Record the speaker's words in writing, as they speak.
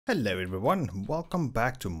Hello everyone, welcome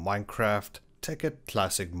back to Minecraft Tekkit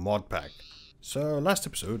Classic Modpack. So last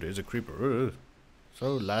episode is a creeper.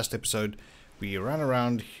 So last episode we ran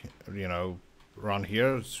around, around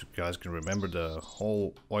here. So you guys can remember the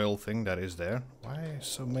whole oil thing that is there. Why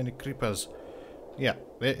so many creepers? Yeah,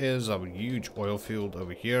 there is a huge oil field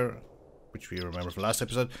over here, which we remember from last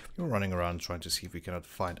episode. We were running around trying to see if we cannot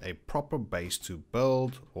find a proper base to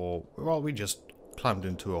build, or, well, we just climbed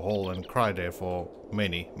into a hole and cried there for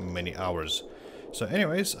many hours. So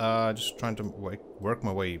anyways, just trying to work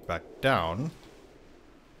my way back down,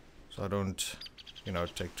 so I don't,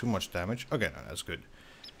 take too much damage. Okay, no, that's good.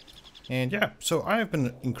 And yeah, so I have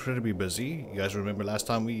been incredibly busy. You guys remember last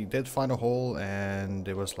time we did find a hole and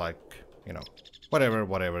it was like,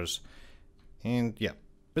 whatevers. And yeah,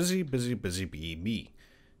 busy be me.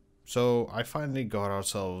 So I finally got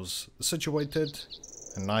ourselves situated,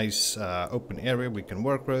 a nice open area we can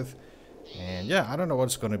work with. And yeah, I don't know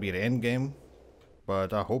what's going to be the end game,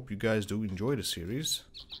 but I hope you guys do enjoy the series.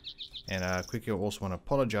 And quickly, I also want to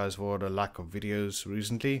apologize for the lack of videos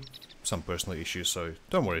recently. Some personal issues, so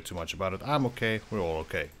don't worry too much about it. I'm okay. We're all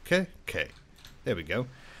okay. Okay. There we go.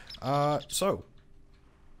 So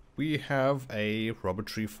we have a rubber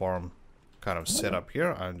tree farm kind of set up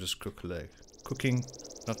here. I'm just collecting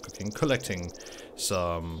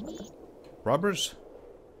some rubbers.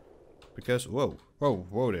 Because, whoa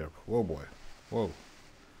there. Whoa boy. Whoa.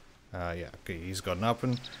 Yeah, okay, he's got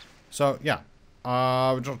nothing. So, yeah.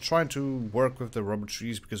 We're trying to work with the rubber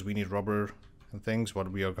trees because we need rubber and things,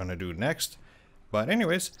 what we are gonna do next. But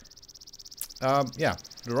anyways, yeah,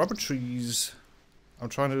 the rubber trees, I'm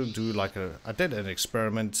trying to do like I did an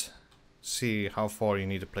experiment, see how far you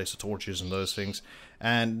need to place the torches and those things.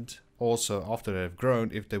 And also, after they've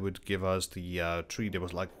grown, if they would give us the tree, there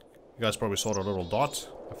was like, you guys probably saw the little dot,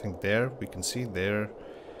 I think there, we can see there.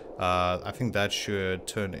 I think that should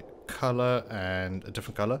turn color and a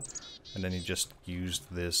different color. And then you just use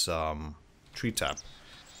this tree tap,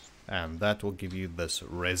 and that will give you this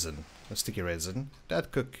resin, a sticky resin.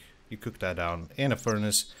 You cook that down in a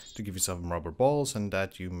furnace to give you some rubber balls, and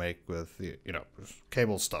that you make with the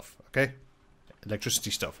cable stuff, okay, electricity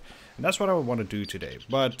stuff. And that's what I want to do today.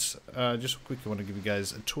 But just quickly want to give you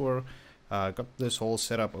guys a tour. Got this all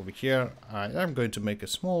set up over here. I'm going to make a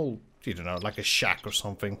small, like a shack or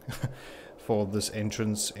something for this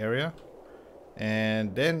entrance area.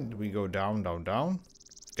 And then we go down. You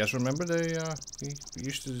guys remember we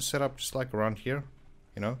used to set up just like around here,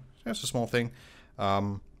 just a small thing.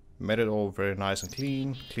 Made it all very nice and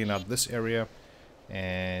clean out this area,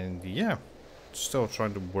 and yeah, still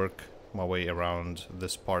trying to work my way around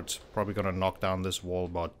this part. Probably gonna knock down this wall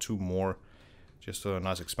about 2 more, just a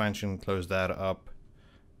nice expansion, close that up,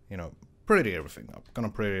 pretty everything up. Gonna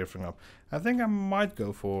pretty everything up. I think I might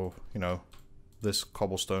go for, this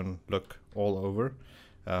cobblestone look all over.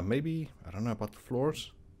 Maybe, I don't know about the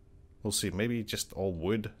floors. We'll see. Maybe just all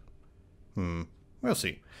wood. We'll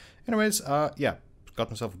see. Anyways, yeah, got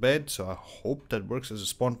myself a bed, so I hope that works as a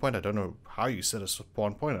spawn point. I don't know how you set a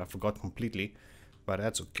spawn point. I forgot completely, but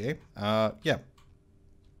that's okay. Yeah,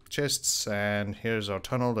 chests, and here's our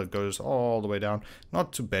tunnel that goes all the way down.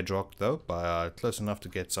 Not to bedrock though, but close enough to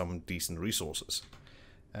get some decent resources.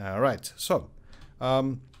 Right, so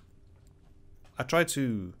I tried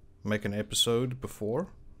to make an episode before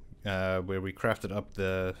where we crafted up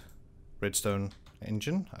the redstone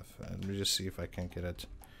engine. Let me just see if I can get it.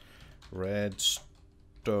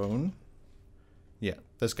 Redstone. Yeah,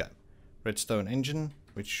 this guy. Redstone engine,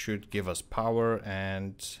 which should give us power,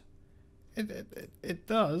 and it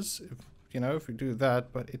does, if we do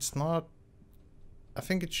that, but it's not. I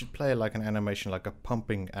think it should play like an animation, like a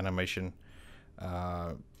pumping animation.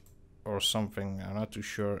 Or something. I'm not too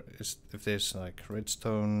sure if there's like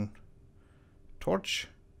redstone torch.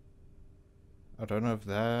 I don't know if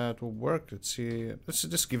that will work. Let's see. Let's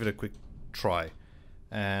just give it a quick try.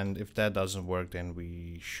 And if that doesn't work, then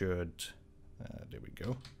we should... there we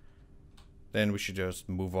go. Then we should just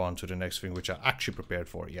move on to the next thing, which I actually prepared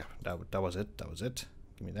for. Yeah, that was it.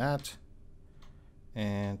 Give me that.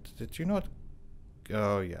 And did you not...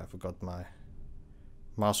 Oh yeah, I forgot my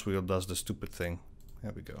mouse wheel does the stupid thing.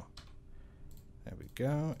 There we go. There we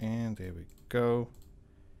go, and there we go.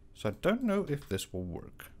 So I don't know if this will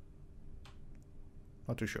work.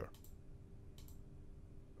 Not too sure.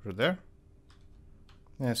 Is it there?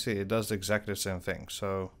 Yeah, see, it does exactly the same thing.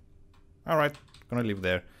 So, alright, gonna leave it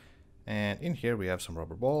there. And in here we have some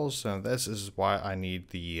rubber balls, and this is why I need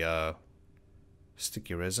the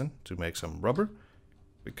sticky resin to make some rubber.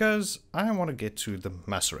 Because I want to get to the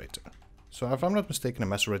macerator. So if I'm not mistaken, a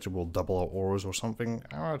macerator will double our ores or something.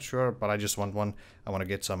 I'm not sure, but I just want one. I want to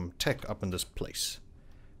get some tech up in this place.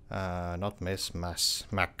 Not miss, mass,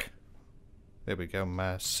 mac. There we go,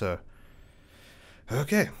 mass.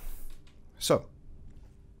 Okay. So,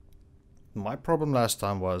 my problem last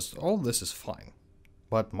time was, all this is fine.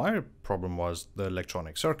 But my problem was the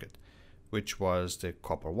electronic circuit, which was the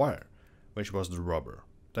copper wire, which was the rubber.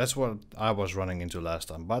 That's what I was running into last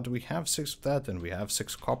time. But we have 6 of that and we have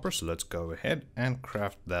 6 copper, so let's go ahead and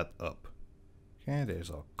craft that up. Okay, there's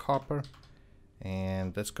our copper.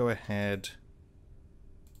 And let's go ahead.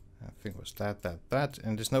 I think it was that.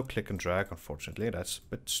 And there's no click and drag, unfortunately. That's a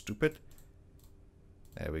bit stupid.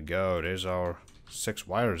 There we go. There's our 6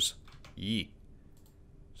 wires. Yee.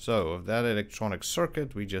 So, of that electronic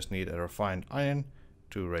circuit, we just need a refined iron,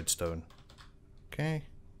 2 redstone. Okay.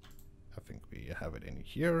 I think we have it in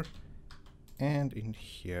here. And in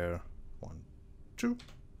here. 1, 2.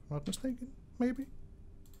 Not mistaken, maybe?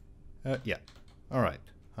 Yeah. Alright.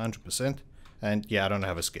 100%. And yeah, I don't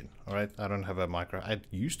have a skin. Alright. I don't have a Minecraft. I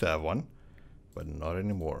used to have one, but not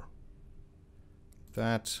anymore.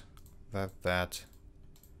 That.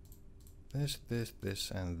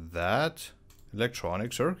 This, and that.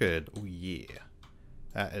 Electronic circuit. Oh yeah.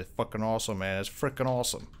 That is fucking awesome, man. It's freaking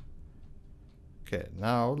awesome. Okay,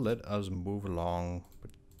 now let us move along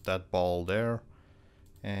with that ball there.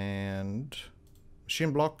 And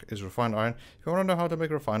machine block is refined iron. If you want to know how to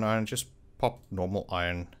make refined iron, just pop normal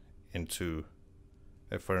iron into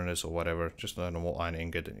a furnace or whatever. Just a normal iron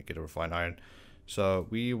ingot and you get a refined iron. So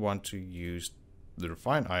we want to use the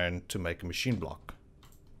refined iron to make a machine block.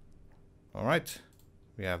 Alright,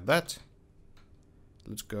 we have that.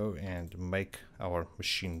 Let's go and make our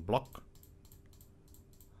machine block.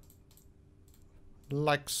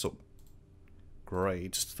 Like so.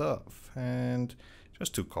 Great stuff. And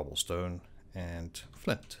just 2 cobblestone and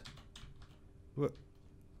flint.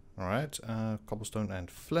 Alright, cobblestone and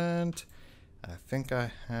flint. I think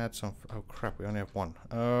I had some... Oh crap, we only have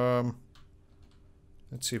 1.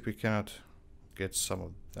 Let's see if we cannot get some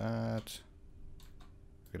of that.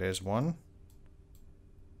 Okay, there's 1.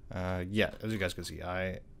 Yeah, as you guys can see,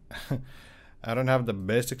 I don't have the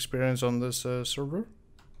best experience on this server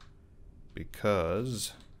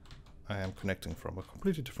because I am connecting from a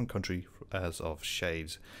completely different country as of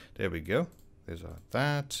shades. There we go. There's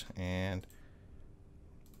that, and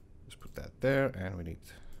let's put that there, and we need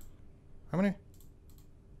how many?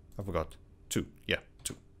 I forgot. 2. Yeah,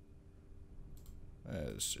 2.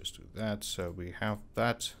 Let's just do that. So we have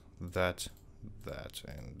that, and that.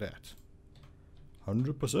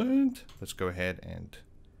 100%. Let's go ahead and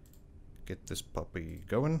get this puppy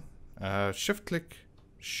going. Shift click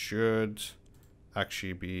should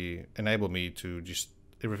actually enable me to just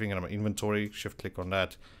everything in my inventory. Shift click on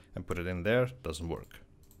that and put it in there. Doesn't work.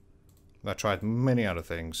 I tried many other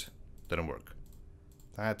things. Didn't work.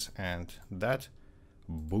 That and that.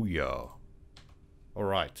 Booyah.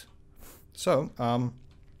 Alright. So, I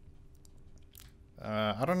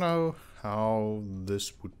don't know how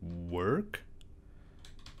this would work.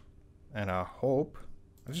 And I hope...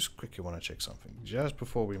 I just quickly want to check something. Just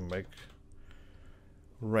before we make...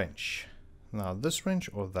 wrench. Now, this wrench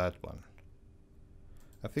or that one?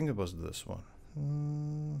 I think it was this one.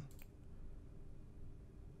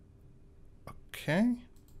 Okay.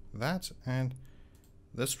 That and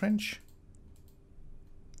this wrench.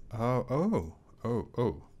 Oh.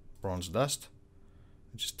 Bronze dust.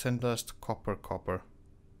 Just tin dust, copper.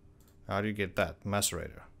 How do you get that?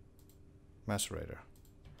 Macerator.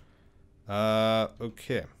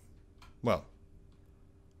 Okay. Well.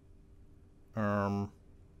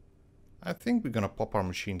 I think we're gonna pop our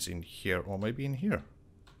machines in here, or maybe in here.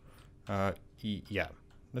 Yeah.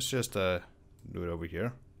 Let's just do it over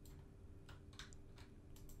here.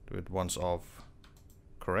 Do it once off.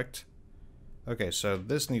 Correct. Okay, so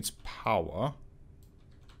this needs power.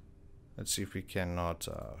 Let's see if we cannot...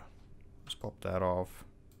 let's pop that off.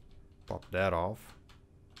 Pop that off.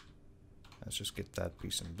 Let's just get that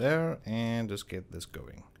piece in there and just get this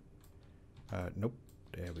going. Nope.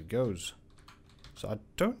 There we goes. So I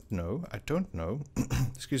don't know,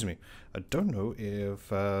 excuse me, I don't know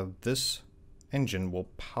if this engine will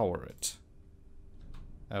power it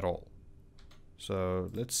at all.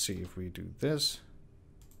 So let's see if we do this,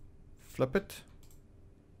 flip it,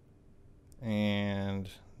 and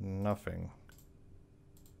nothing.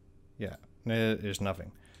 Yeah, there is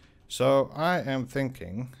nothing. So I'm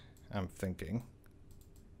thinking, let's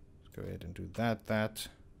go ahead and do that,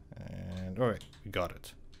 and alright, we got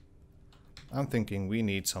it. I'm thinking we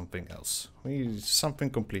need something else. We need something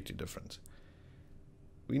completely different.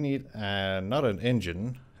 We need not an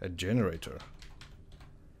engine, a generator.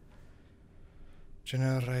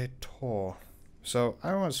 So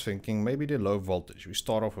I was thinking maybe the low voltage. We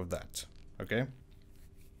start off with that, okay?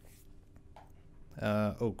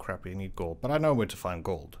 Oh crap, I need gold. But I know where to find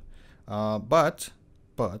gold. But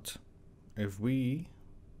if we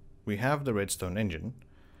have the redstone engine,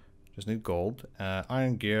 just need gold.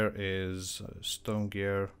 Iron gear is stone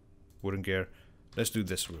gear, wooden gear. Let's do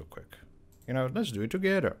this real quick. You know, let's do it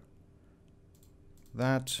together.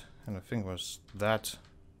 That, and I think it was that.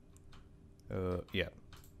 Yeah.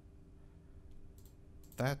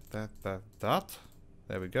 That.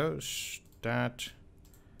 There we go. That.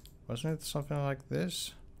 Wasn't it something like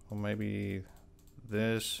this? Or maybe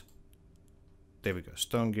this. There we go.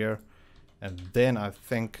 Stone gear. And then I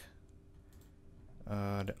think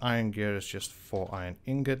the iron gear is just 4 iron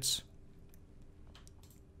ingots.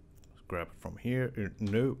 Let's grab it from here.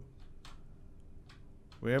 No.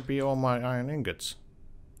 Where be all my iron ingots?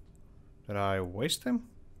 Did I waste them?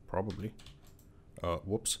 Probably.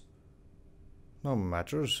 Whoops. No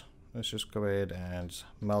matters. Let's just go ahead and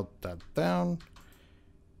melt that down.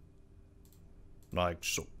 Like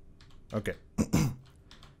so. Okay.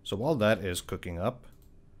 So while that is cooking up,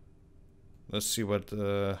 let's see what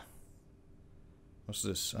what's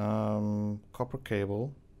this? Copper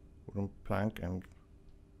cable, wooden plank, and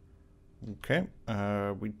okay.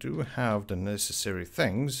 We do have the necessary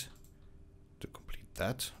things to complete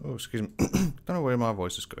that. Oh, excuse me. Don't know where my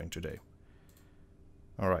voice is going today.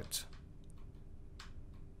 All right.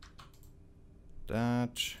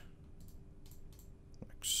 That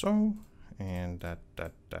like so, and that.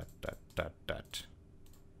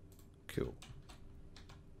 Cool.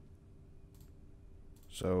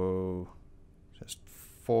 So just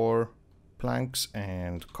 4 planks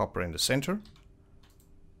and copper in the center.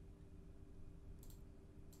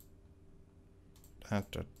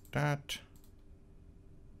 That.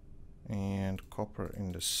 And copper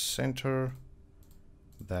in the center.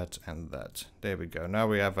 That and that. There we go. Now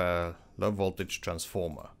we have a low voltage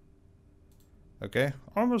transformer. Okay,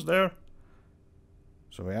 almost there.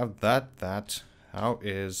 So we have that. How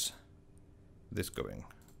is this going?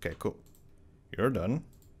 Okay, cool. You're done.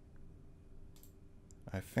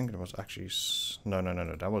 I think it was actually... No,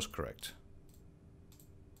 that was correct.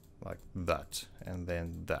 Like that, and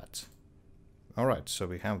then that. Alright, so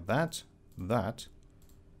we have that. Just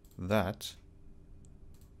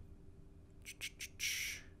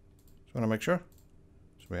want to make sure.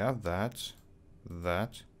 So we have that.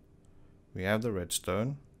 We have the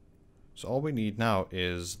redstone. So all we need now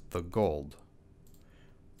is the gold.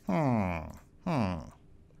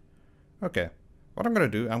 Okay. What I'm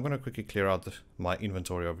going to do, I'm going to quickly clear out my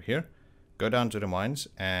inventory over here. Go down to the mines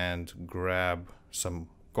and grab some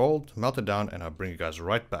gold, melt it down, and I'll bring you guys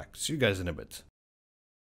right back. See you guys in a bit.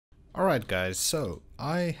 Alright guys, so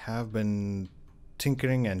I have been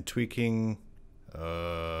tinkering and tweaking.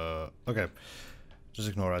 Okay, just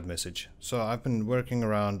ignore that message. So I've been working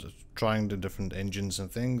around trying the different engines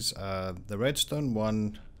and things. The redstone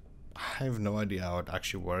one, I have no idea how it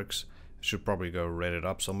actually works. I should probably go read it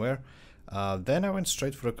up somewhere. Then I went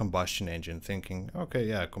straight for the combustion engine, thinking, okay,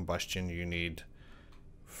 yeah, combustion, you need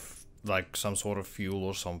like some sort of fuel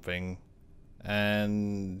or something.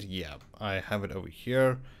 And yeah, I have it over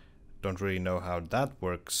here. Don't really know how that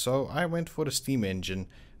works. So I went for the steam engine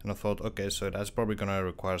and I thought, okay, so that's probably gonna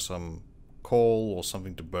require some coal or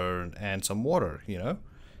something to burn and some water, you know?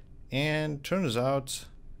 And turns out,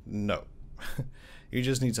 no. You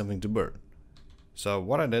just need something to burn. So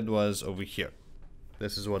what I did was over here.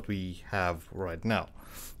 This is what we have right now.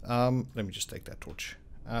 Let me just take that torch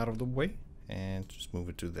out of the way and just move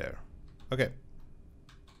it to there. Okay.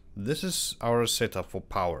 This is our setup for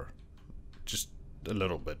power. Just a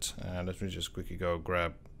little bit. Let me just quickly go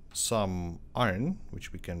grab some iron,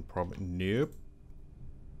 which we can probably... Nope.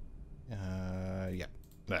 Yeah,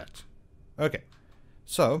 that. Okay.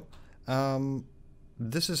 So,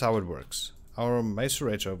 this is how it works. Our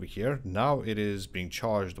Macerator over here, now it is being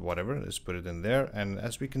charged, whatever. Let's put it in there, and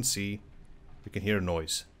as we can see, we can hear a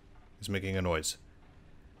noise. It's making a noise.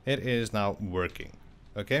 It is now working.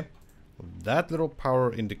 Okay? That little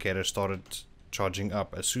power indicator started charging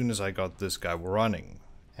up as soon as I got this guy running.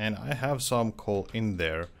 And I have some coal in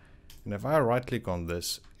there. And if I right click on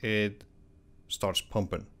this, it starts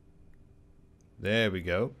pumping. There we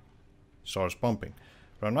go. Starts pumping.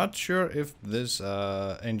 But I'm not sure if this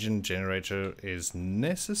engine generator is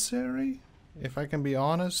necessary, if I can be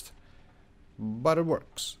honest. But it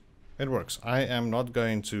works. It works. I am not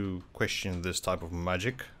going to question this type of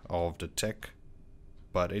magic of the tech,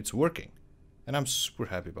 but it's working. And I'm super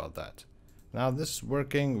happy about that. Now this is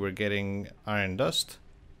working. We're getting iron dust.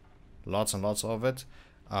 Lots and lots of it.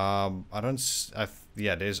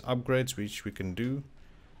 Yeah, there's upgrades which we can do.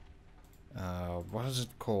 What is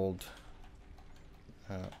it called?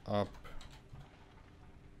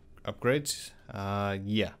 upgrades.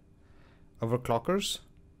 Yeah. Overclockers.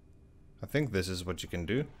 I think this is what you can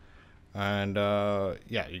do. And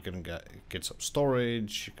yeah, you can get some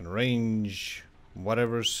storage, you can range,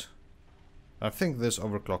 whatever's. I think this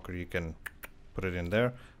overclocker, you can put it in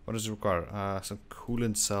there. What does it require? Some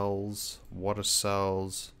coolant cells, water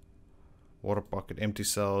cells, water bucket, empty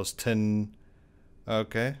cells, tin.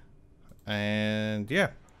 Okay. And yeah,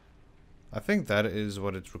 I think that is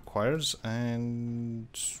what it requires, and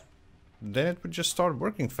then it would just start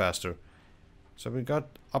working faster. So we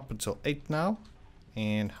got up until 8 now.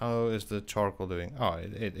 And how is the charcoal doing? Oh,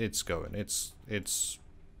 it's going. It's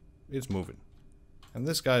moving. And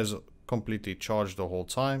this guy is completely charged the whole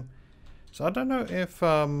time. So I don't know if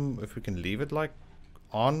we can leave it like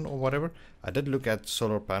on or whatever. I did look at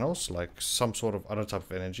solar panels, like some sort of other type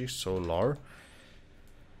of energy, solar.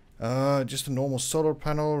 Just a normal solar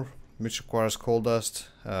panel, which requires coal dust,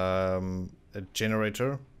 a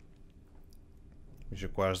generator, which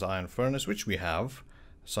requires the iron furnace, which we have.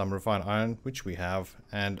 Some refined iron, which we have,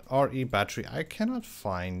 and RE battery. I cannot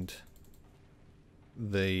find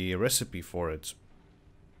the recipe for it,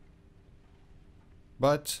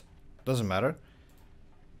 but doesn't matter.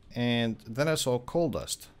 And then I saw coal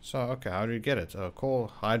dust. So okay, how do you get it?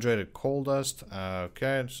 Hydrated coal dust.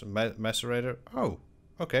 Okay, it's a macerator. Oh,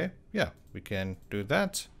 okay, yeah, we can do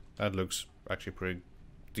that. That looks actually pretty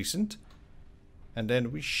decent. And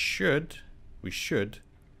then we should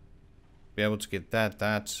be able to get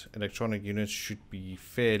that electronic unit should be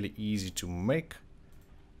fairly easy to make,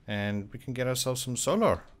 and we can get ourselves some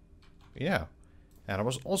solar. Yeah. And I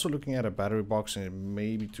was also looking at a battery box, and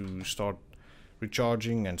maybe to start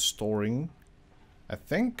recharging and storing. I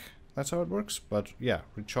think that's how it works, but yeah,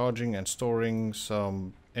 recharging and storing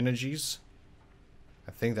some energies.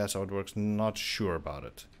 I think that's how it works. Not sure about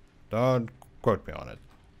it, don't quote me on it,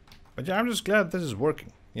 but yeah, I'm just glad this is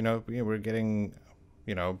working. You know, we're getting,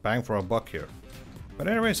 you know, bang for our buck here. But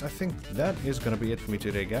anyways, I think that is gonna be it for me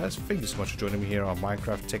today, guys. Thank you so much for joining me here on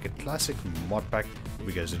Minecraft Tekkit Classic Modpack. Hope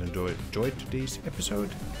you guys did enjoy today's episode.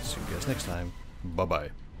 See you guys next time. Bye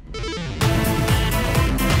bye.